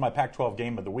 Well, this is my Pac-12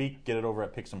 game of the week. Get it over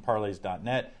at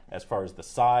picksandparlays.net. As far as the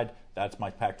side, that's my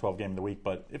Pac-12 game of the week.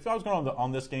 But if I was going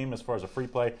on this game as far as a free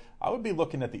play, I would be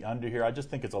looking at the under here. I just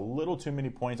think it's a little too many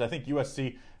points. I think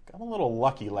USC got a little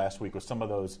lucky last week with some of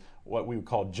those what we would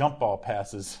call jump ball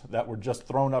passes that were just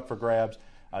thrown up for grabs.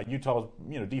 Utah's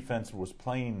defense was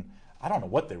playing. I don't know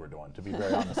what they were doing, to be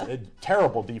very honest.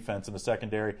 Terrible defense in the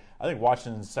secondary. I think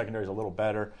Washington's secondary is a little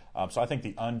better. So I think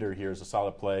the under here is a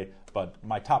solid play. But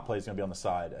my top play is going to be on the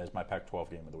side as my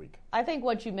Pac-12 game of the week. I think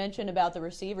what you mentioned about the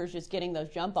receivers just getting those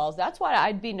jump balls, that's why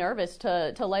I'd be nervous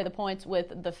to lay the points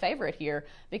with the favorite here,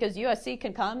 because USC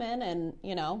can come in and,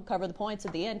 cover the points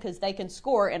at the end because they can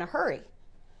score in a hurry.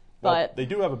 Well, they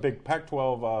do have a big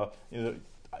Pac-12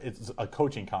 it's a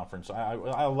coaching conference.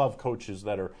 I love coaches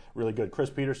that are really good. Chris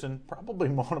Peterson, probably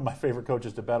one of my favorite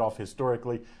coaches to bet off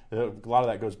historically. A lot of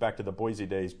that goes back to the Boise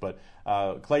days. But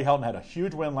Clay Helton had a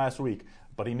huge win last week,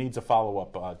 but he needs a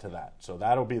follow-up to that. So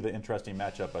that'll be the interesting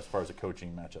matchup as far as a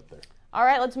coaching matchup there. All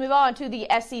right, let's move on to the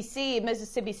SEC.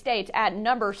 Mississippi State at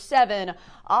number 7,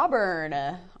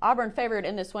 Auburn. Auburn favored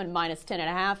in this one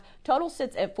 -10.5. Total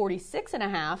sits at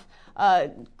 46.5.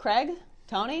 Craig,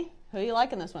 Tony, who do you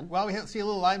like in this one? Well, we see a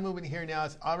little line movement here now.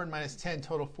 It's Auburn -10,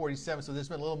 total 47. So there's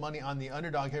been a little money on the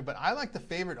underdog here. But I like the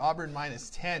favorite, Auburn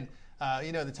 -10.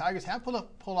 The Tigers have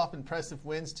pulled off impressive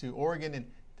wins to Oregon, and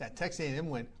that Texas A&M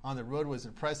win on the road was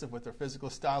impressive with their physical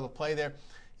style of play there.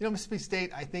 Mississippi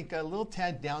State, I think, a little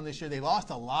tad down this year. They lost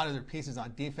a lot of their pieces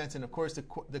on defense, and of course,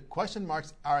 the question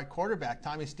marks are at quarterback.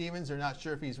 Tommy Stevens, they're not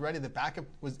sure if he's ready. The backup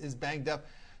is banged up.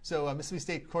 So Mississippi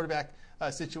State quarterback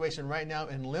situation right now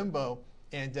in limbo.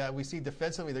 And we see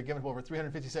defensively they're giving up over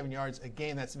 357 yards a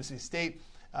game. That's Mississippi State.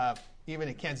 Even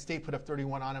at Kansas State put up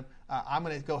 31 on them. I'm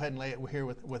going to go ahead and lay it here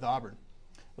with Auburn.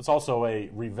 It's also a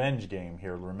revenge game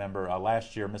here. Remember,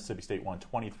 last year Mississippi State won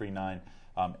 23-9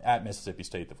 at Mississippi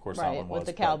State. Of course, right, that one was. With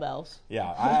the cowbells.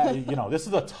 Yeah, this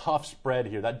is a tough spread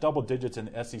here. That double digits in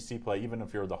SEC play, even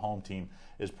if you're the home team,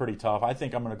 is pretty tough. I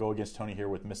think I'm going to go against Tony here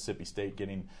with Mississippi State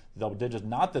getting double digits.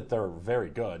 Not that they're very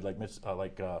good,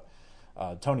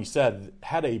 Tony said,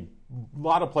 had a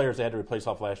lot of players they had to replace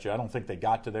off last year. I don't think they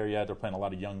got to there yet. They're playing a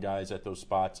lot of young guys at those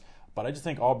spots. But I just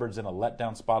think Auburn's in a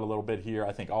letdown spot a little bit here.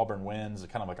 I think Auburn wins,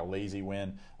 kind of like a lazy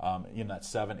win, in that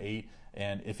 7-8.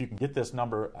 And if you can get this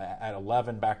number at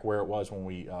 11 back where it was when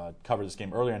we covered this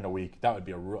game earlier in the week, that would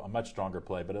be a much stronger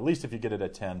play. But at least if you get it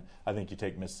at 10, I think you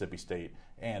take Mississippi State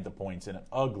and the points in an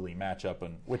ugly matchup,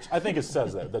 which I think it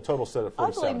says that. The total set at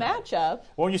 47. Ugly matchup?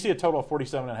 Well, when you see a total of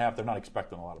 47.5, they're not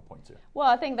expecting a lot of points here. Well,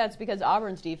 I think that's because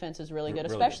Auburn's defense is really good,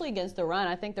 especially against the run.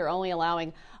 I think they're only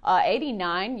allowing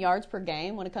 89 yards per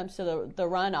game when it comes to the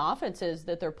run offenses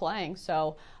that they're playing.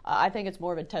 So I think it's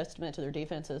more of a testament to their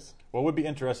defenses. Well, it would be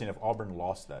interesting if Auburn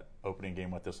lost that opening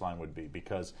game, what this line would be,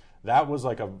 because that was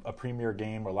like a premier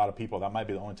game where a lot of people, that might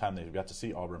be the only time they've got to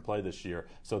see Auburn play this year.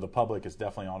 So the public is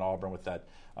definitely on Auburn with that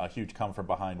huge come from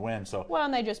behind win. So well,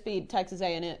 and they just beat Texas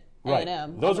A&M. Right.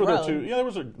 Those were the two. Yeah,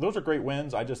 those are great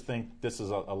wins. I just think this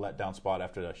is a letdown spot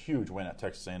after a huge win at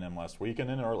Texas A&M last week, and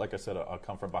then, like I said, a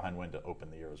come from behind win to open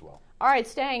the year as well. All right,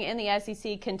 staying in the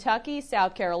SEC, Kentucky,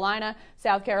 South Carolina.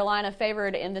 South Carolina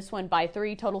favored in this one by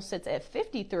 3. Total sits at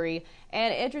 53.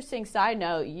 And interesting side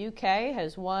note, UK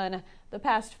has won the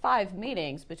past 5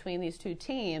 meetings between these two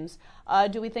teams.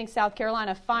 Do we think South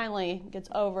Carolina finally gets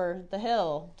over the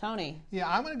hill? Tony? Yeah,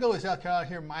 I'm going to go with South Carolina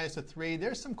here -3.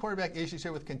 There's some quarterback issues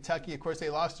here with Kentucky. Of course, they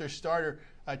lost their starter,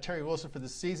 Terry Wilson, for the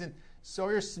season.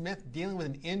 Sawyer Smith dealing with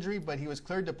an injury, but he was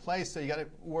cleared to play, so you got to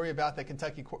worry about that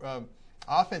Kentucky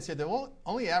offense here. They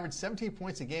only averaged 17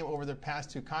 points a game over their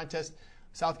past 2 contests.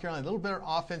 South Carolina, a little better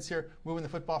offense here, moving the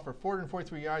football for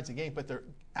 443 yards a game, but they're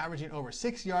averaging over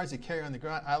 6 yards a carry on the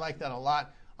ground. I like that a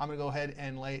lot. I'm going to go ahead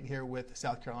and lay it here with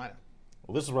South Carolina.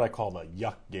 Well, this is what I call the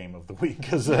yuck game of the week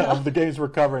because of the games we're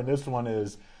covering. This one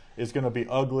is going to be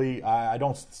ugly. I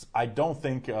don't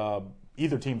think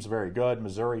either team's very good.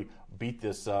 Missouri beat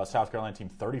this South Carolina team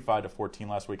 35-14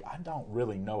 last week. I don't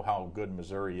really know how good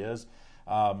Missouri is,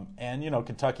 and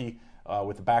Kentucky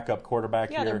with the backup quarterback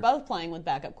here. Yeah, they're both playing with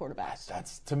backup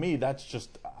quarterbacks. To me, that's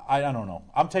just I don't know.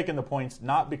 I'm taking the points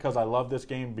not because I love this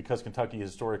game, because Kentucky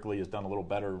historically has done a little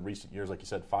better in recent years. Like you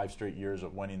said, 5 straight years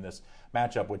of winning this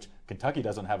matchup, which Kentucky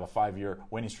doesn't have a 5-year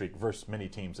winning streak versus many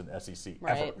teams in the SEC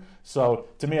ever. So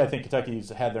to me, I think Kentucky's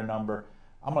had their number.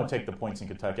 I'm going to take the points in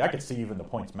Kentucky. I could see even the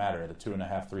points matter at a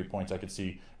 2.5, 3 points. I could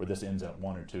see where this ends at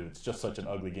 1 or 2. It's just such an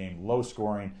ugly game. Low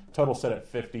scoring. Total set at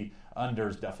 50. Under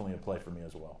is definitely a play for me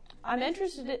as well. I'm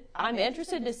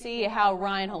interested to see how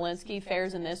Ryan Hilinski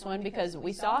fares in this one because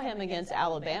we saw him against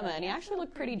Alabama and he actually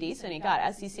looked pretty decent. He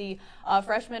got SEC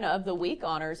Freshman of the Week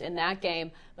honors in that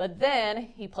game, but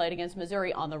then he played against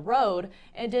Missouri on the road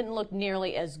and didn't look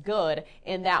nearly as good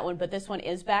in that one. But this one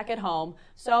is back at home,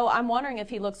 so I'm wondering if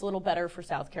he looks a little better for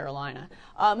South Carolina.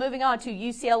 Moving on to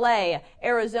UCLA,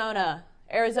 Arizona.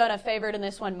 Arizona favored in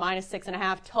this one,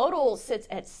 -6.5. Total sits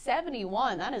at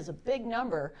 71. That is a big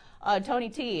number. Tony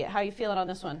T, how are you feeling on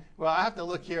this one? Well, I have to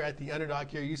look here at the underdog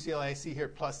here. UCLA, I see here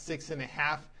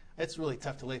 +6.5. It's really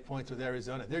tough to lay points with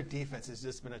Arizona. Their defense has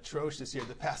just been atrocious here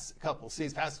the past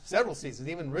several seasons.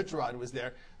 Even Rich Rod was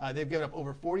there. They've given up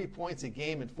over 40 points a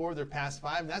game in 4 of their past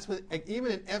 5. And that's with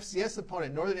even an FCS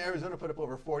opponent. Northern Arizona put up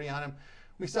over 40 on them.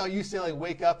 We saw UCLA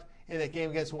wake up in that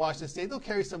game against Washington State. They'll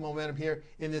carry some momentum here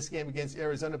in this game against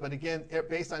Arizona. But again,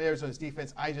 based on Arizona's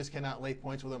defense, I just cannot lay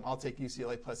points with them. I'll take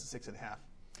UCLA +6.5.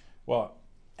 Well,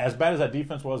 as bad as that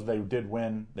defense was, they did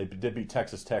win. They did beat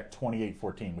Texas Tech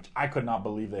 28-14, which I could not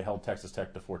believe they held Texas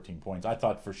Tech to 14 points. I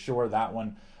thought for sure that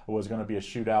one was going to be a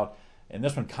shootout. And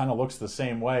this one kind of looks the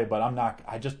same way, but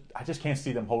I just can't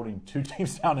see them holding 2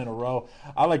 teams down in a row.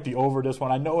 I like the over this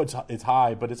one. I know it's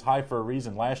high, but it's high for a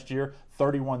reason. Last year,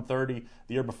 31-30.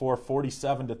 The year before,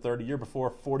 47-30. The year before,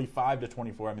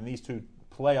 45-24. I mean, these two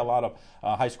play a lot of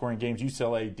high-scoring games.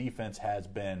 UCLA defense has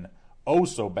been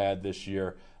so bad this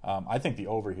year. I think the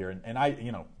over here, and I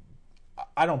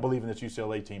don't believe in this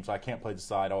UCLA team, so I can't play the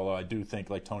side. Although I do think,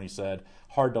 like Tony said,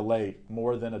 hard to lay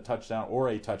more than a touchdown or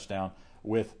a touchdown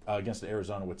with against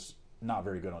Arizona, which is not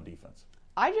very good on defense.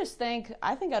 I think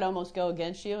I'd almost go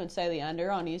against you and say the under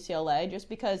on UCLA, just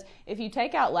because if you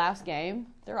take out last game,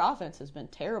 their offense has been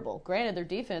terrible. Granted, their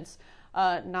defense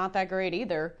not that great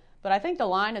either, but I think the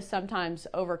line is sometimes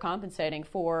overcompensating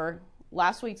for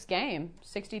last week's game.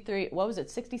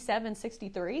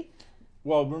 67-63?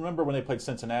 Well, remember when they played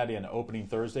Cincinnati in the opening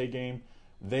Thursday game?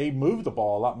 They moved the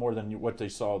ball a lot more than what they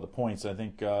saw the points. I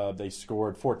think they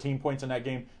scored 14 points in that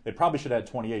game. They probably should have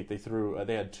had 28.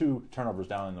 They had 2 turnovers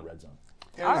down in the red zone.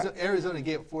 Arizona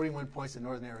gave 41 points to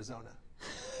Northern Arizona.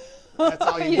 That's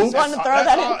all you just wanted to throw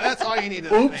that in. That's all you need to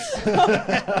think.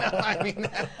 I mean,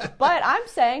 but I'm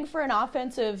saying for an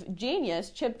offensive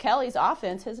genius, Chip Kelly's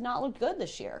offense has not looked good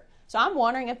this year. So I'm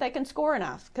wondering if they can score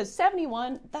enough, because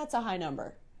 71, that's a high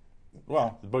number.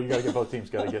 Well, but you got to get both teams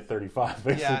got to get 35,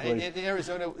 basically. Yeah, and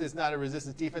Arizona is not a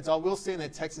resistance defense. I will say in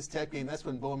that Texas Tech game, that's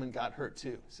when Bowman got hurt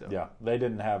too. So yeah, they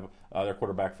didn't have their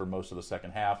quarterback for most of the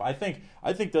second half. I think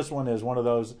this one is one of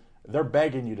those. They're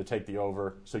begging you to take the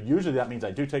over, so usually that means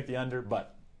I do take the under,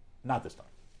 but not this time.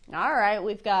 All right,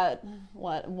 we've got,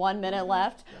 1 minute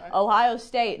left. Ohio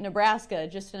State, Nebraska,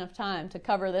 just enough time to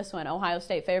cover this one. Ohio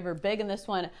State favored big in this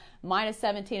one.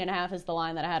 -17.5 is the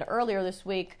line that I had earlier this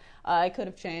week. It could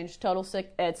have changed. Total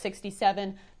at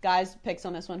 67. Guys, picks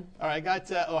on this one. All right, I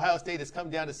got Ohio State has come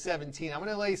down to 17. I'm going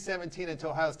to lay 17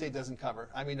 until Ohio State doesn't cover.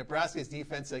 I mean, Nebraska's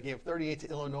defense gave 38 to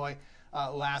Illinois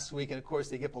last week, and of course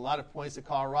they give a lot of points to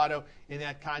Colorado in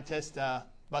that contest.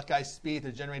 Buckeyes' speed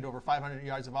to generate over 500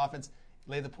 yards of offense.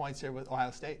 Lay the points here with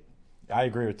Ohio State. I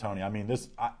agree with Tony. I mean,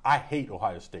 I hate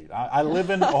Ohio State. I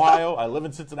live in Ohio. I live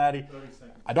in Cincinnati.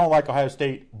 I don't like Ohio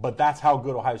State, but that's how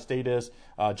good Ohio State is.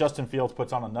 Justin Fields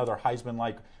puts on another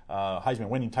Heisman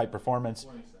winning type performance.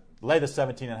 Lay the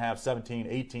 17.5, 17,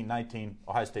 18, 19.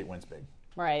 Ohio State wins big.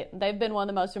 Right. They've been one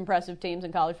of the most impressive teams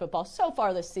in college football so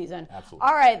far this season. Absolutely.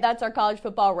 All right, that's our college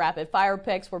football rapid fire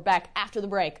picks. We're back after the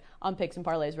break on Picks and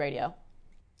Parlays Radio.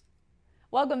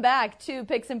 Welcome back to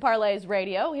Picks and Parlays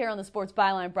Radio here on the Sports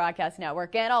Byline Broadcast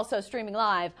Network and also streaming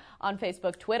live on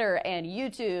Facebook, Twitter, and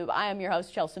YouTube. I am your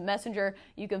host, Chelsea Messenger.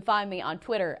 You can find me on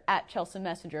Twitter at Chelsea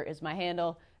Messenger is my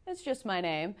handle. It's just my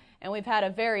name. And we've had a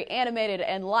very animated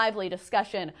and lively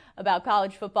discussion about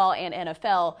college football and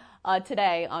NFL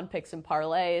today on Picks and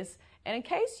Parlays. And in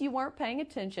case you weren't paying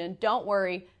attention, don't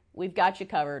worry. We've got you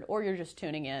covered, or you're just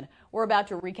tuning in. We're about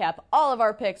to recap all of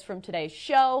our picks from today's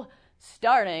show,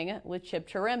 starting with Chip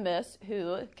Chirimbus,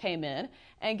 who came in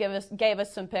and gave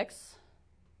us some picks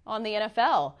on the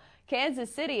NFL.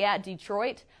 Kansas City at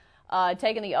Detroit,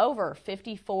 taking the over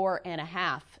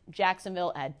 54.5.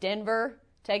 Jacksonville at Denver,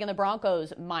 taking the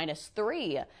Broncos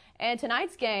 -3. And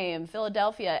tonight's game,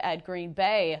 Philadelphia at Green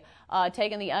Bay,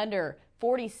 taking the under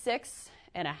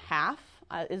 46.5.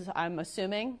 I'm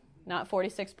assuming, not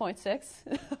 46.6,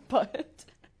 but.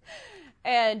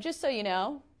 And just so you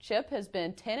know, Chip has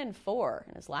been 10-4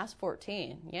 in his last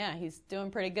 14. Yeah, he's doing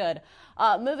pretty good.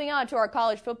 Moving on to our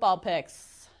college football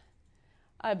picks,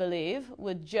 I believe,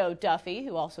 with Joe Duffy,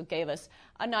 who also gave us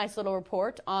a nice little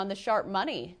report on the sharp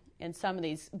money in some of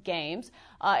these games.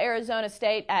 Arizona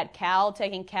State at Cal,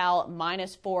 taking Cal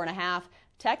 -4.5.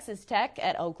 Texas Tech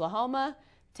at Oklahoma,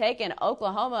 taking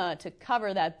Oklahoma to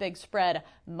cover that big spread,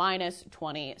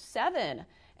 -27.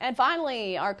 And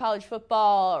finally, our college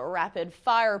football rapid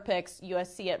fire picks,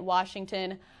 USC at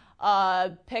Washington,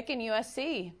 picking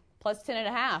USC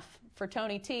 +10.5 for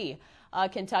Tony T.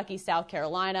 Kentucky, South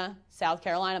Carolina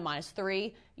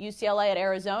 -3. UCLA at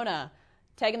Arizona,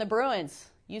 taking the Bruins,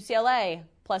 UCLA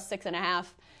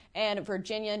 +6.5. And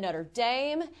Virginia, Notre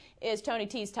Dame is Tony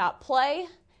T's top play.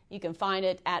 You can find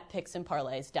it at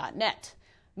picksandparlays.net.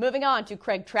 Moving on to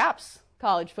Craig Trapp's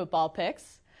college football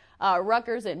picks.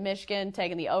 Rutgers at Michigan,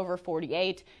 taking the over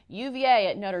 48. UVA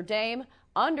at Notre Dame,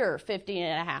 under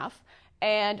 15.5.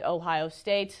 And Ohio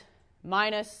State,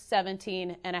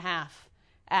 -17.5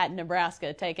 at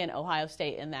Nebraska, taking Ohio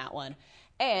State in that one.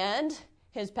 And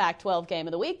his Pac-12 game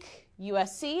of the week,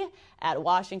 USC at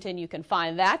Washington. You can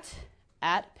find that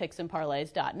at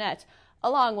picksandparlays.net,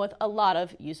 along with a lot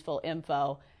of useful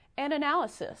info and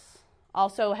analysis.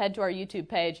 Also, head to our YouTube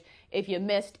page if you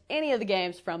missed any of the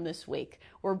games from this week.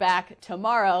 We're back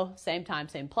tomorrow, same time,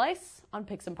 same place, on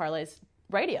Picks and Parlays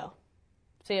Radio.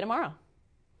 See you tomorrow.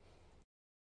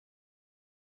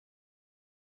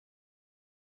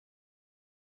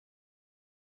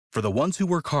 For the ones who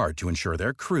work hard to ensure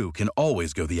their crew can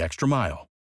always go the extra mile,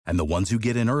 and the ones who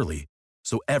get in early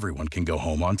so everyone can go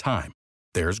home on time,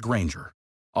 there's Grainger,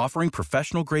 offering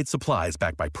professional-grade supplies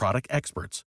backed by product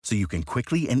experts, so you can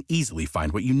quickly and easily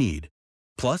find what you need.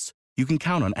 Plus, you can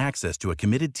count on access to a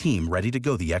committed team ready to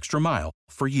go the extra mile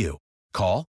for you.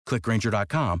 Call, click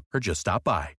Grainger.com, or just stop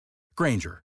by.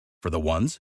 Grainger, for the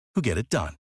ones who get it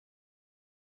done.